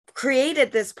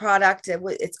created this product.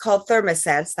 It's called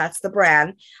Thermosense. That's the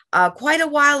brand. Quite a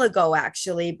while ago,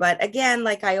 actually. But again,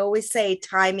 like I always say,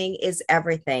 timing is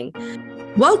everything.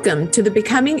 Welcome to the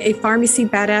Becoming a Pharmacy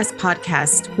Badass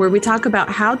podcast, where we talk about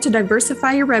how to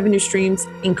diversify your revenue streams,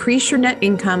 increase your net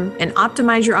income, and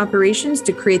optimize your operations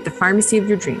to create the pharmacy of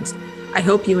your dreams. I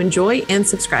hope you enjoy and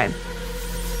subscribe.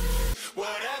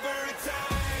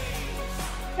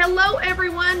 Hello,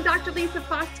 everyone. Dr. Lisa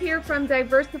Faust here from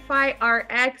Diversify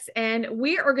RX, and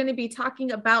we are going to be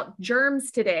talking about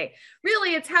germs today.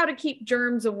 Really, it's how to keep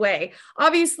germs away.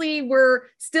 Obviously, we're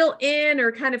still in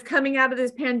or kind of coming out of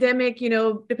this pandemic,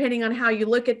 depending on how you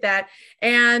look at that.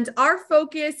 And our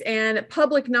focus and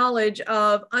public knowledge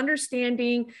of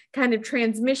understanding kind of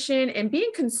transmission and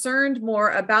being concerned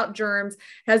more about germs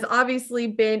has obviously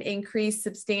been increased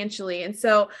substantially. And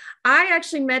so I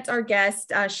actually met our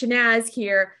guest, Shaynaz,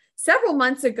 here several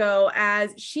months ago,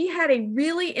 as she had a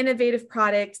really innovative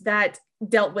product that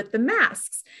dealt with the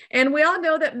masks. And we all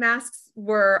know that masks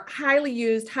were highly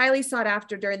used, highly sought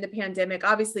after during the pandemic.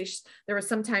 Obviously, there were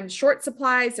sometimes short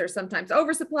supplies or sometimes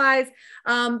oversupplies,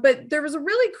 but there was a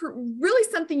really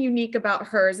something unique about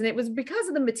hers, and it was because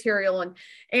of the material.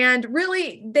 And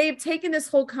really, they've taken this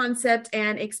whole concept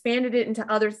and expanded it into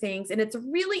other things. And it's a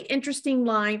really interesting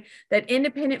line that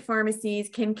independent pharmacies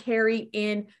can carry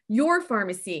in your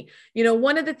pharmacy.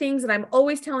 One of the things that I'm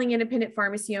always telling independent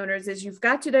pharmacy owners is you've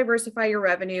got to diversify your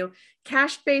revenue.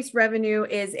 Cash-based revenue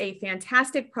is a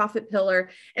fantastic profit pillar.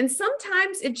 And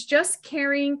sometimes it's just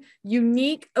carrying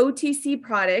unique OTC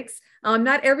products.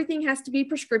 Not everything has to be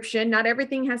prescription. Not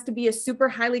everything has to be a super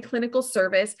highly clinical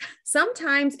service.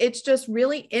 Sometimes it's just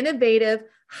really innovative,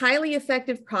 highly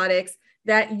effective products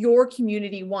that your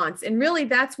community wants. And really,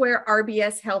 that's where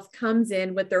RBS Health comes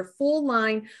in with their full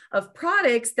line of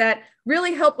products that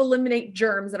really help eliminate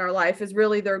germs in our life is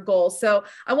really their goal. So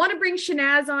I want to bring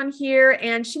Shaynaz on here.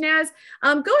 And Shaynaz,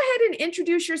 go ahead and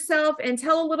introduce yourself and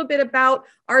tell a little bit about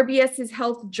RBS's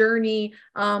health journey,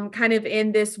 kind of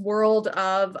in this world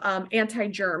of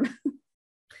anti-germ.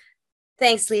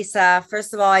 Thanks, Lisa.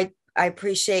 First of all, I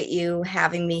appreciate you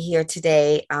having me here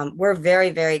today. We're very,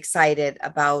 very excited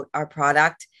about our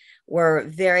product. We're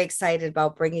very excited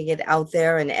about bringing it out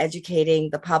there and educating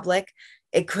the public.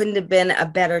 It couldn't have been a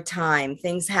better time.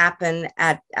 Things happen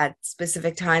at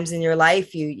specific times in your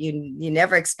life. You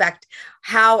never expect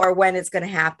how or when it's going to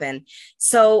happen.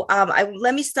 So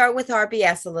let me start with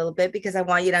RBS a little bit, because I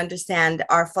want you to understand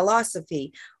our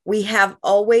philosophy. We have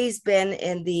always been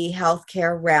in the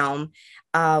healthcare realm.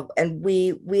 And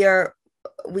we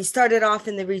started off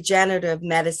in the regenerative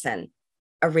medicine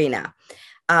arena.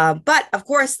 But of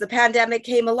course, the pandemic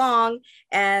came along,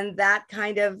 and that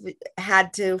kind of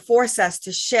had to force us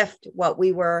to shift what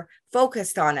we were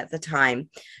focused on at the time.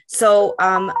 So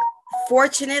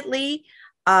fortunately,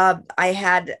 I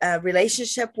had a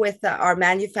relationship with our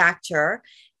manufacturer,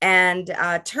 and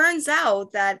turns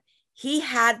out that he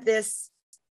had this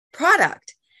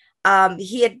product.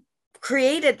 He had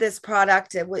created this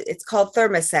product. It's called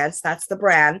Thermosense. That's the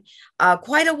brand.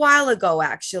 Quite a while ago,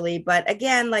 actually. But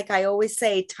again, like I always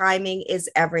say, timing is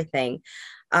everything.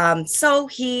 So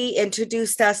he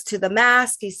introduced us to the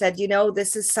mask. He said,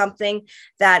 this is something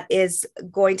that is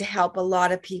going to help a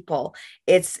lot of people.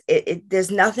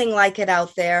 There's nothing like it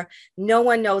out there. No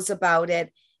one knows about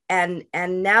it. And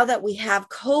now that we have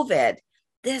COVID,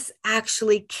 this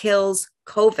actually kills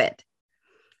COVID.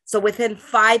 So within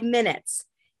 5 minutes,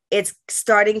 it's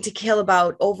starting to kill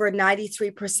about over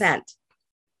 93%.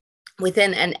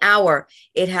 Within an hour,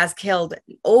 it has killed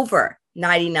over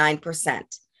 99%.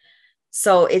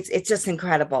 So it's just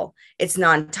incredible. It's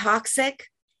non-toxic,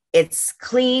 it's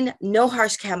clean, no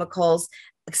harsh chemicals,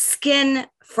 skin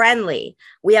friendly.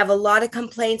 We have a lot of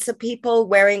complaints of people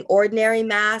wearing ordinary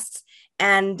masks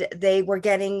and they were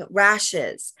getting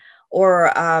rashes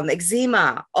or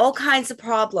eczema, all kinds of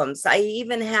problems. I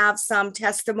even have some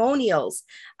testimonials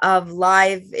of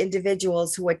live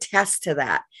individuals who attest to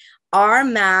that. Our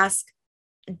mask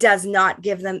does not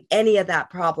give them any of that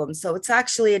problem. So it's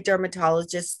actually a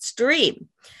dermatologist's dream.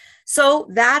 So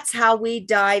that's how we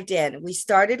dived in. We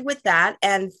started with that.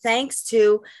 And thanks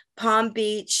to Palm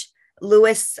Beach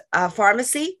Lewis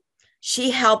Pharmacy,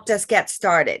 she helped us get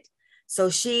started. So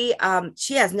she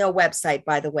has no website,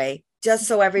 by the way, just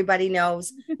so everybody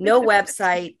knows, no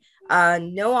website,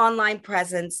 no online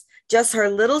presence, just her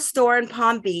little store in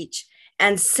Palm Beach.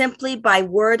 And simply by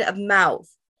word of mouth,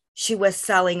 she was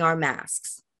selling our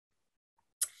masks.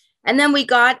 And then we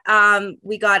got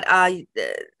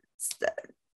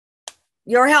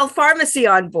Your Health Pharmacy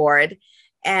on board.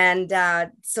 And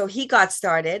so he got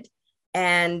started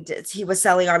and he was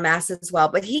selling our masks as well.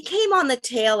 But he came on the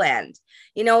tail end.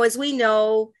 As we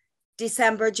know,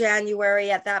 December,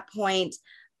 January, at that point,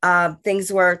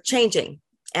 things were changing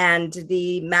and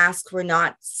the masks were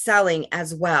not selling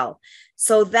as well.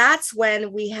 So that's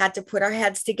when we had to put our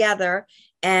heads together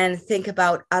and think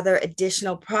about other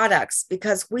additional products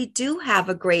because we do have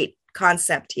a great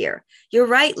concept here. You're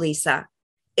right, Lisa.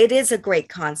 It is a great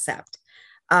concept.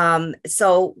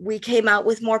 So we came out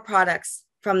with more products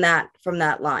from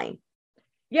that line.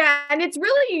 Yeah, and it's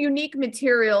really a unique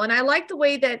material. And I like the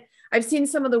way that I've seen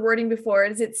some of the wording before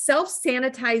is it's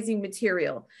self-sanitizing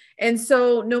material. And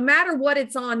so no matter what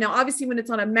it's on, now obviously when it's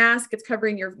on a mask, it's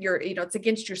covering your, it's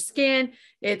against your skin,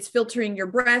 it's filtering your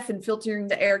breath and filtering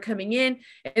the air coming in.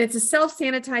 And it's a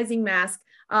self-sanitizing mask.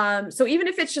 So even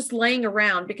if it's just laying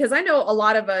around, because I know a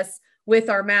lot of us with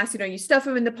our mask, you stuff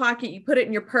them in the pocket, you put it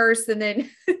in your purse, and then,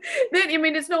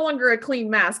 it's no longer a clean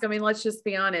mask. I mean, let's just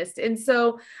be honest. And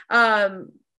so,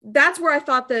 that's where I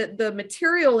thought the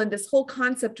material and this whole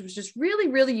concept was just really,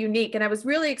 really unique. And I was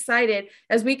really excited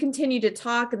as we continue to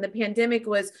talk, and the pandemic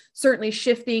was certainly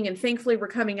shifting, and thankfully we're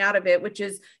coming out of it, which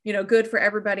is, good for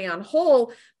everybody on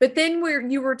whole. But then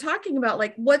you were talking about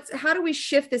like, how do we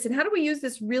shift this and how do we use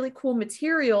this really cool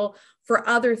material for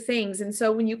other things? And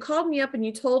so when you called me up and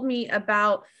you told me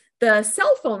about the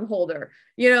cell phone holder,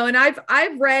 and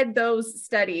I've read those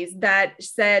studies that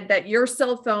said that your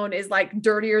cell phone is like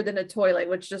dirtier than a toilet,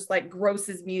 which just like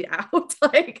grosses me out,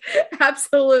 like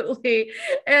absolutely.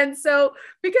 And so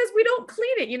because we don't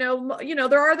clean it,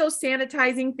 there are those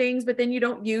sanitizing things, but then you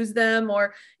don't use them,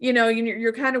 or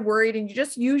you're kind of worried, and you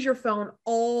just use your phone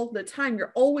all the time.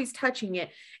 You're always touching it,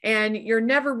 and you're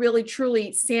never really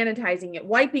truly sanitizing it,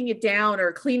 wiping it down,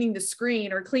 or cleaning the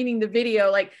screen, or cleaning the video.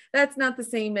 Like that's not the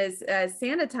same as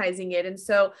sanitizing it. And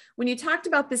so when you talked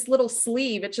about this little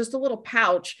sleeve, it's just a little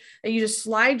pouch that you just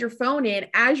slide your phone in.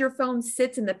 As your phone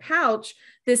sits in the pouch,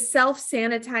 this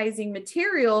self-sanitizing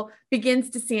material begins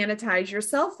to sanitize your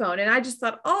cell phone. And I just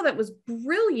thought, oh, that was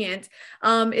brilliant.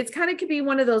 It's kind of could be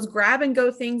one of those grab and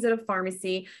go things at a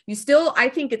pharmacy. I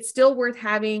think it's still worth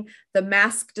having the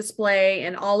mask display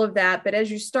and all of that. But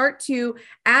as you start to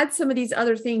add some of these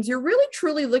other things, you're really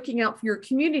truly looking out for your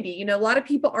community. A lot of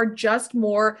people are just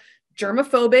more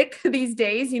germophobic these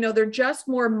days. They're just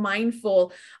more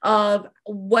mindful of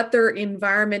what their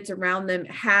environment around them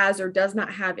has or does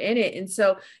not have in it. And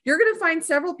so you're going to find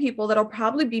several people that'll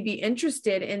probably be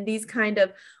interested in these kind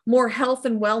of more health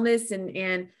and wellness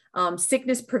and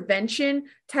sickness prevention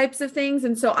types of things.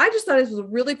 And so I just thought this was a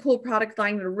really cool product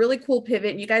line and a really cool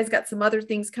pivot. And you guys got some other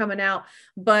things coming out,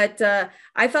 but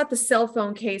I thought the cell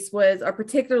phone case was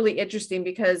particularly interesting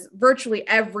because virtually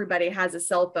everybody has a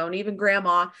cell phone, even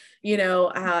grandma,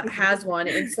 has one.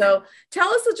 And so tell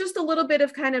us just a little bit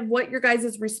of kind of what your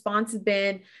guys' response has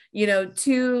been,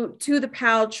 to the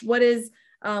pouch. What is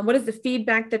the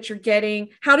feedback that you're getting?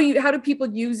 How do people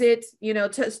use it?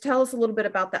 Tell us a little bit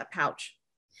about that pouch.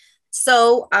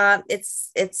 So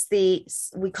we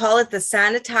call it the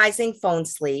sanitizing phone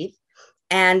sleeve,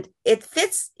 and it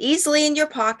fits easily in your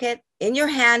pocket, in your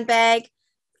handbag,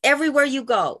 everywhere you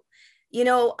go.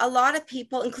 A lot of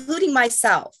people, including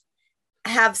myself,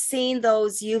 have seen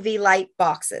those UV light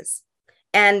boxes,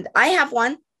 and I have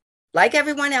one, like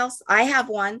everyone else. I have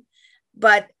one.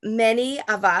 But many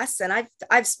of us, and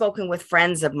I've spoken with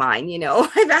friends of mine,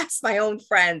 I've asked my own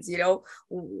friends,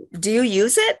 do you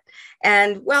use it?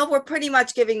 And well, we're pretty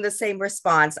much giving the same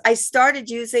response. I started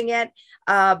using it,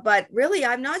 but really,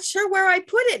 I'm not sure where I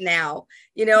put it now,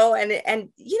 and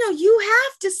you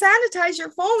have to sanitize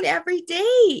your phone every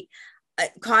day,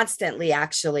 constantly,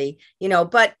 actually,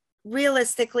 but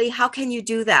realistically, how can you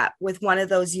do that with one of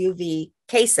those UV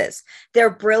cases? They're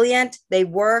brilliant. They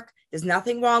work. There's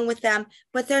nothing wrong with them,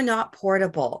 but they're not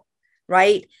portable,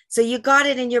 right? So you got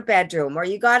it in your bedroom, or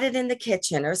you got it in the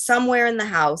kitchen, or somewhere in the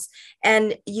house,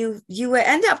 and you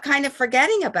end up kind of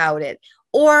forgetting about it.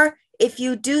 Or if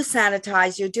you do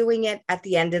sanitize, you're doing it at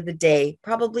the end of the day,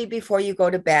 probably before you go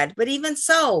to bed. But even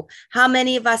so, how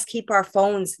many of us keep our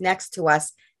phones next to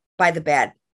us by the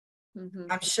bed?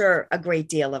 Mm-hmm. I'm sure a great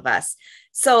deal of us.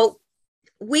 So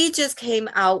we just came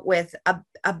out with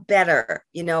a better,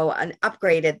 an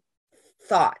upgraded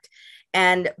thought.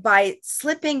 And by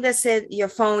slipping your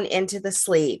phone into the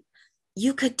sleeve,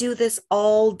 you could do this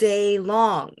all day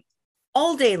long.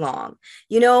 I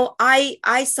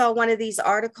saw one of these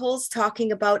articles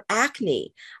talking about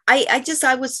acne. I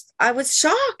was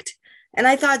shocked. And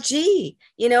I thought, gee,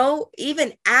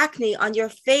 even acne on your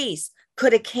face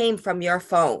could have came from your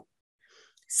phone.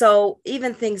 So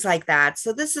even things like that.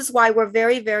 So this is why we're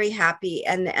very, very happy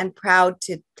and proud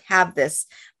to have this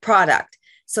product.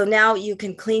 So now you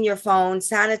can clean your phone,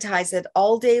 sanitize it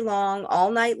all day long,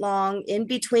 all night long, in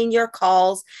between your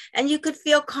calls, and you could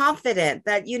feel confident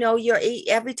that you're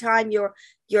every time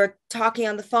you're talking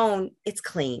on the phone, it's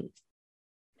clean.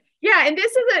 Yeah, and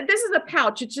this is a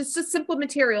pouch. It's just a simple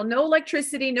material, no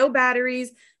electricity, no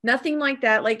batteries, nothing like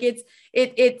that. Like it's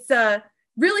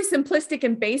really simplistic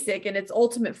and basic in its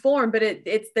ultimate form, but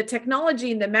it's the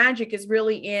technology and the magic is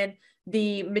really in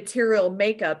the material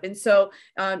makeup. And so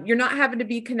you're not having to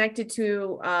be connected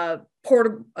to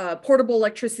portable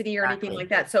electricity or anything Exactly. like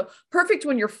that. So perfect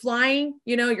when you're flying,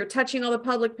 you're touching all the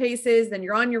public places, then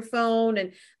you're on your phone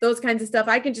and those kinds of stuff.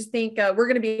 I can just think we're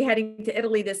going to be heading to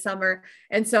Italy this summer.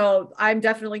 And so I'm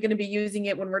definitely going to be using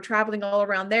it when we're traveling all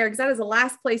around there, because that is the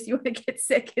last place you want to get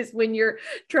sick, is when you're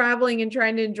traveling and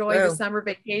trying to enjoy the True. summer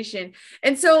vacation.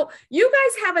 And so you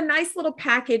guys have a nice little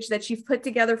package that you've put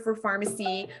together for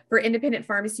pharmacy, for independent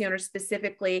pharmacy owners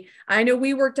specifically. I know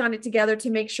we worked on it together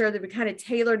to make sure that we kind of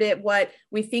tailored it what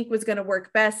we think was going to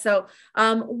work best. So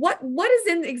what is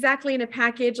in exactly in a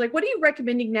package? Like, what are you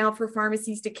recommending now for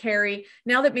pharmacies to carry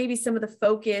now that maybe some of the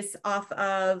focus off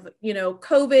of,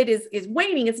 COVID is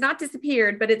waning? It's not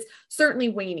disappeared, but it's certainly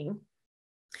waning.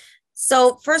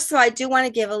 So, first of all, I do want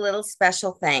to give a little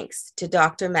special thanks to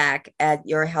Dr. Mack at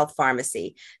Your Health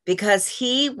Pharmacy, because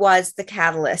he was the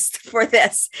catalyst for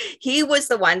this. He was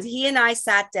the one, he and I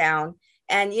sat down,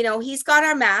 and he's got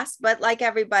our mask, but like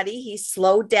everybody, he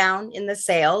slowed down in the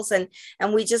sales, and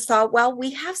we just thought, well,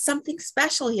 we have something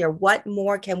special here. What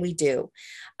more can we do?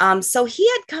 So he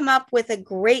had come up with a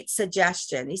great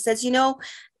suggestion. He says,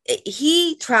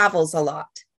 he travels a lot,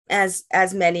 as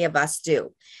many of us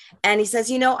do. And he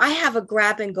says, I have a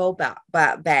grab and go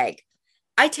bag.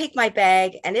 I take my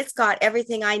bag and it's got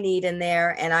everything I need in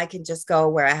there, and I can just go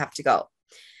where I have to go.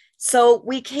 So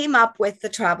we came up with the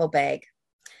travel bag.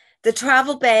 The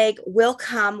travel bag will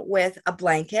come with a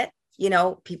blanket.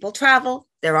 People travel,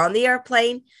 they're on the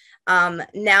airplane.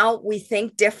 Now we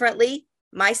think differently,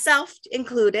 myself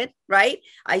included, right?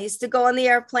 I used to go on the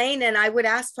airplane and I would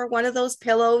ask for one of those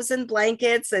pillows and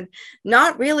blankets, and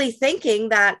not really thinking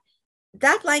that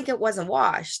blanket wasn't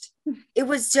washed. It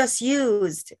was just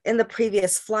used in the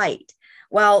previous flight.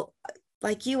 Well,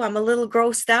 like you, I'm a little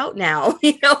grossed out now.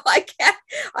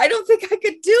 I don't think I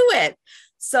could do it.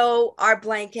 So our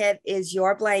blanket is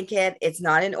your blanket. It's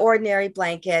not an ordinary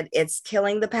blanket. It's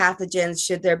killing the pathogens.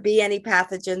 Should there be any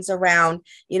pathogens around,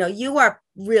 you are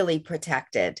really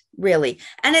protected, really.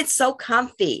 And it's so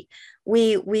comfy.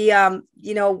 This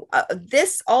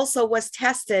also was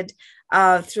tested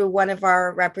through one of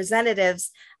our representatives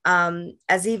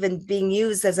as even being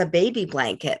used as a baby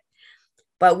blanket.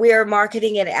 But we're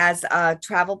marketing it as a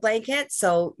travel blanket.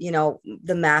 So,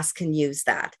 the mask can use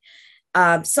that.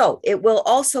 So it will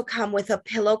also come with a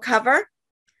pillow cover.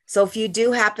 So if you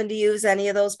do happen to use any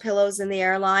of those pillows in the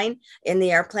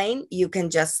airplane, you can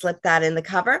just slip that in the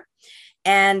cover.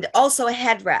 And also a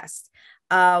headrest.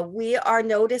 We are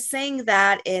noticing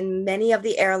that in many of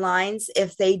the airlines,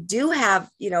 if they do have,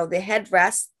 the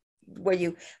headrest where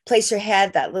you place your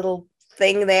head, that little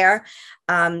thing there,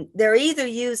 they're either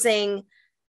using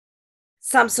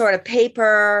some sort of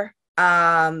paper.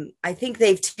 I think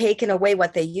they've taken away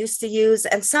what they used to use,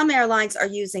 and some airlines are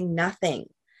using nothing.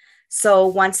 So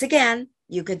once again,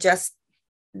 you could just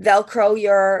Velcro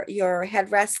your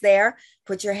headrest there,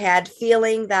 put your head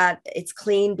feeling that it's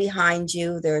clean behind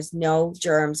you. There's no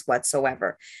germs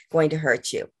whatsoever going to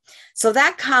hurt you. So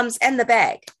that comes, and the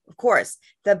bag, of course,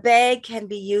 the bag can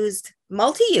be used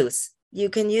multi-use. You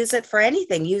can use it for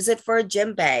anything. Use it for a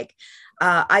gym bag.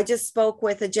 I just spoke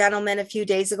with a gentleman a few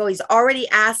days ago. He's already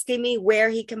asking me where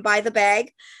he can buy the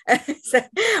bag. It's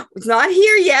not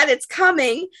here yet. It's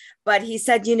coming. But he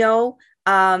said,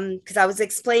 because I was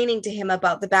explaining to him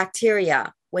about the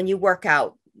bacteria when you work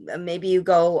out. Maybe you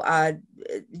go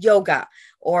yoga,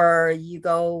 or you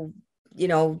go,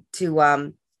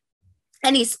 to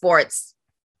any sports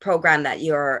program that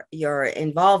you're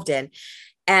involved in,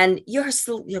 and your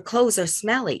clothes are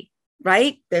smelly.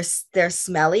 Right? They're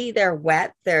smelly, they're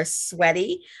wet, they're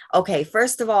sweaty. Okay,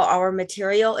 first of all, our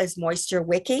material is moisture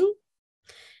wicking,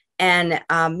 and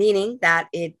meaning that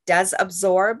it does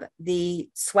absorb the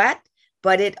sweat,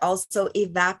 but it also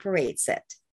evaporates it.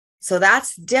 So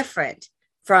that's different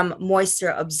from moisture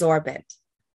absorbent.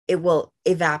 It will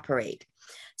evaporate.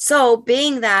 So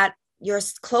being that your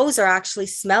clothes are actually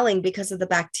smelling because of the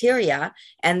bacteria,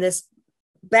 and this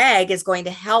bag is going to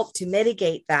help to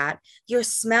mitigate that, your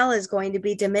smell is going to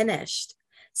be diminished.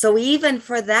 So even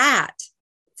for that,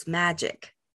 it's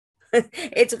magic.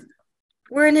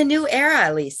 We're in a new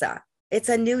era, Lisa. It's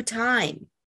a new time.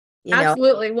 you know.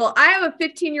 Absolutely. Well, I have a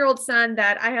 15-year-old son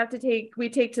that we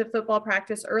take to football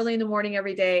practice early in the morning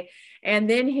every day. And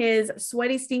then his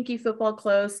sweaty, stinky football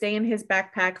clothes stay in his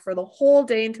backpack for the whole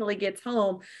day until he gets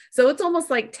home. So it's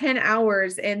almost like 10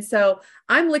 hours. And so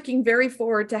I'm looking very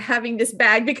forward to having this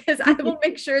bag because I will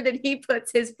make sure that he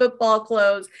puts his football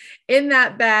clothes in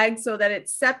that bag so that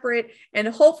it's separate and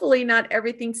hopefully not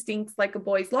everything stinks like a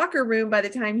boy's locker room by the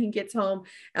time he gets home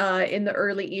in the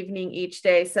early evening each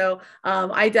day. So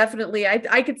I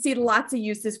could see lots of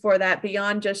uses for that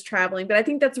beyond just traveling, but I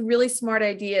think that's a really smart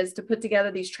idea is to put together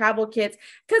these travel kits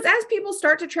because as people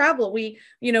start to travel, we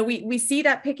see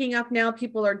that picking up now.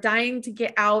 People are dying to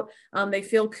get out. They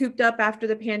feel cooped up after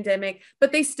the pandemic,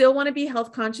 but they still want to be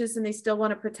health conscious and they still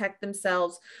want to protect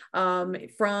themselves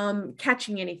from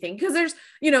catching anything because there's,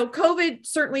 COVID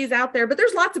certainly is out there, but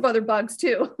there's lots of other bugs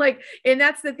too. And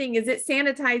that's the thing is it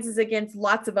sanitizes against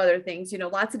lots of other things,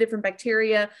 lots of different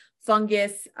bacteria,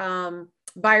 fungus,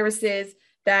 viruses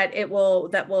that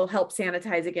will help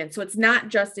sanitize against. So it's not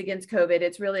just against COVID,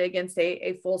 it's really against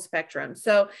a full spectrum.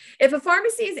 So if a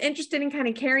pharmacy is interested in kind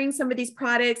of carrying some of these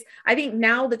products, I think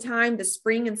now the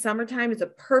spring and summertime is a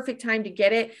perfect time to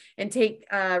get it and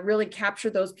really capture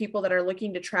those people that are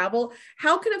looking to travel.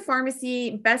 How can a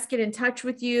pharmacy best get in touch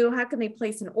with you? How can they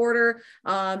place an order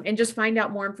and just find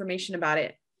out more information about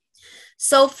it?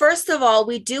 So first of all,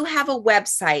 we do have a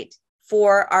website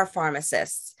for our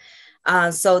pharmacists.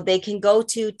 So they can go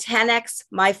to 10x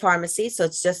My Pharmacy. So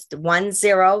it's just 10,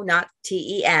 not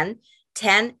TEN,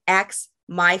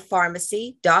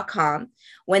 10xmypharmacy.com.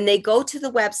 When they go to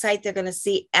the website, they're going to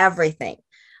see everything.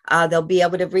 They'll be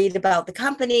able to read about the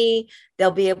company. They'll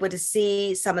be able to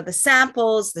see some of the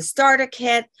samples, the starter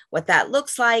kit, what that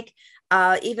looks like.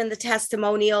 Even the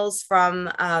testimonials from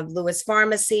Lewis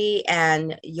Pharmacy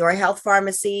and Your Health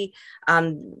Pharmacy,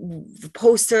 the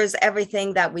posters,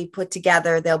 everything that we put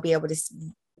together, they'll be able to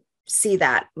see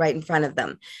that right in front of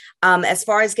them. As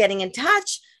far as getting in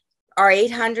touch, our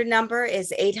 800 number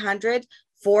is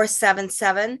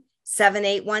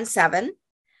 800-477-7817.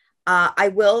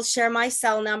 I will share my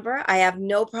cell number. I have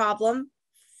no problem.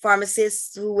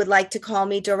 Pharmacists who would like to call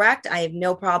me direct, I have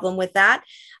no problem with that.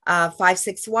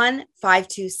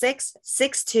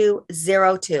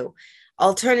 561-526-6202.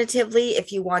 Alternatively,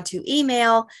 if you want to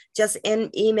email, just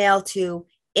email to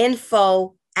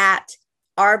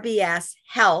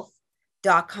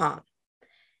info@rbshealth.com.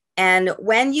 And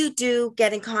when you do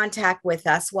get in contact with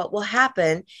us, what will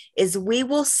happen is we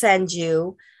will send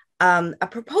you a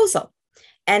proposal.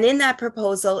 And in that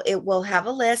proposal, it will have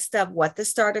a list of what the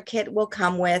starter kit will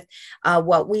come with,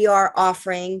 what we are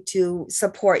offering to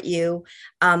support you,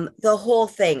 the whole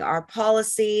thing, our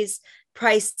policies,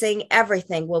 pricing,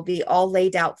 everything will be all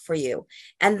laid out for you.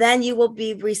 And then you will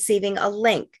be receiving a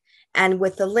link. And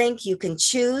with the link, you can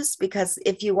choose, because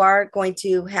if you are going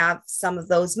to have some of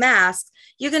those masks,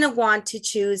 you're going to want to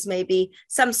choose maybe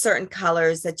some certain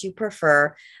colors that you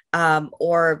prefer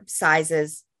or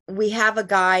sizes. We have a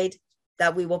guide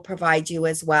that we will provide you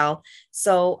as well.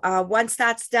 So once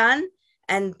that's done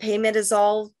and payment is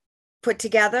all put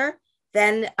together,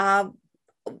 then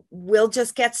we'll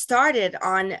just get started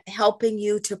on helping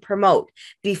you to promote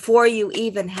before you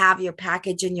even have your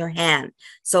package in your hand.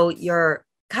 So your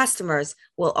customers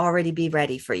will already be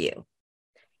ready for you.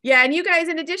 Yeah. And you guys,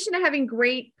 in addition to having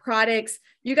great products,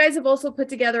 you guys have also put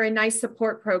together a nice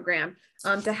support program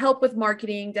to help with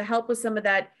marketing, to help with some of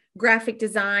that graphic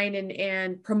design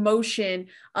and promotion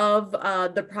of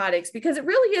the products, because it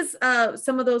really is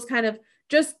some of those kind of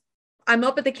just, I'm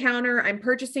up at the counter, I'm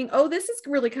purchasing, oh, this is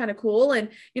really kind of cool. And,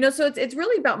 so it's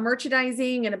really about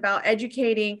merchandising and about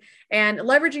educating and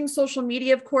leveraging social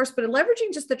media, of course, but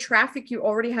leveraging just the traffic you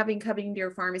already having coming to your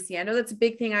pharmacy. I know that's a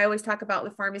big thing I always talk about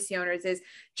with pharmacy owners is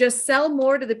just sell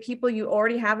more to the people you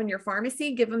already have in your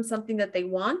pharmacy, give them something that they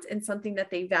want and something that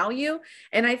they value.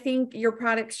 And I think your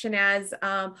products, Shaynaz,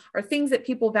 are things that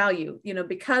people value,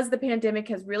 because the pandemic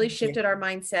has really shifted our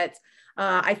mindsets.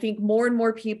 I think more and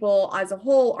more people as a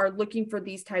whole are looking for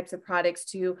these types of products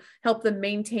to help them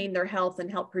maintain their health and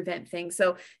help prevent things.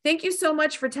 So thank you so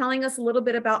much for telling us a little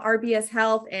bit about RBS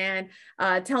Health and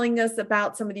telling us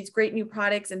about some of these great new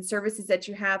products and services that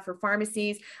you have for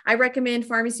pharmacies. I recommend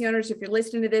pharmacy owners, if you're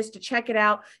listening to this, to check it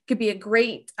out. It could be a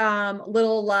great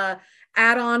little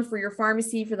add-on for your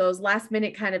pharmacy for those last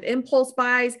minute kind of impulse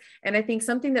buys. And I think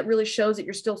something that really shows that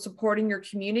you're still supporting your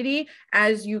community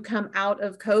as you come out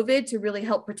of COVID to really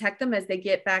help protect them as they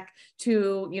get back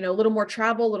to, a little more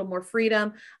travel, a little more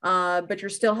freedom, but you're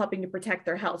still helping to protect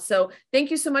their health. So thank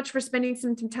you so much for spending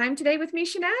some time today with me,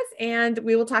 Shaynaz, and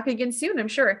we will talk again soon, I'm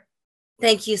sure.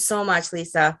 Thank you so much,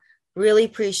 Lisa. Really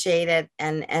appreciate it.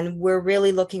 And we're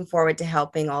really looking forward to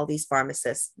helping all these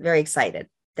pharmacists. Very excited.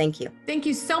 Thank you. Thank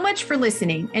you so much for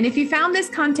listening. And if you found this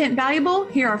content valuable,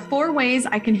 here are 4 ways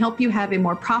I can help you have a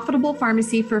more profitable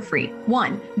pharmacy for free.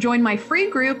 1, join my free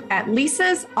group at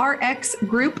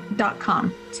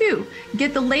lisasrxgroup.com. 2,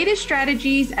 get the latest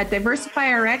strategies at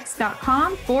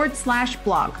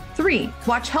diversifyrx.com/blog. 3,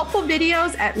 watch helpful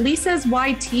videos at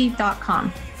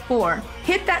lisasyt.com. 4,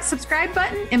 hit that subscribe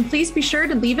button, and please be sure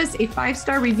to leave us a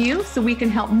 5-star review so we can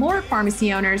help more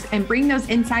pharmacy owners and bring those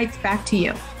insights back to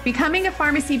you. Becoming a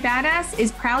Pharmacy Badass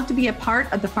is proud to be a part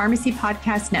of the Pharmacy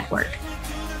Podcast Network.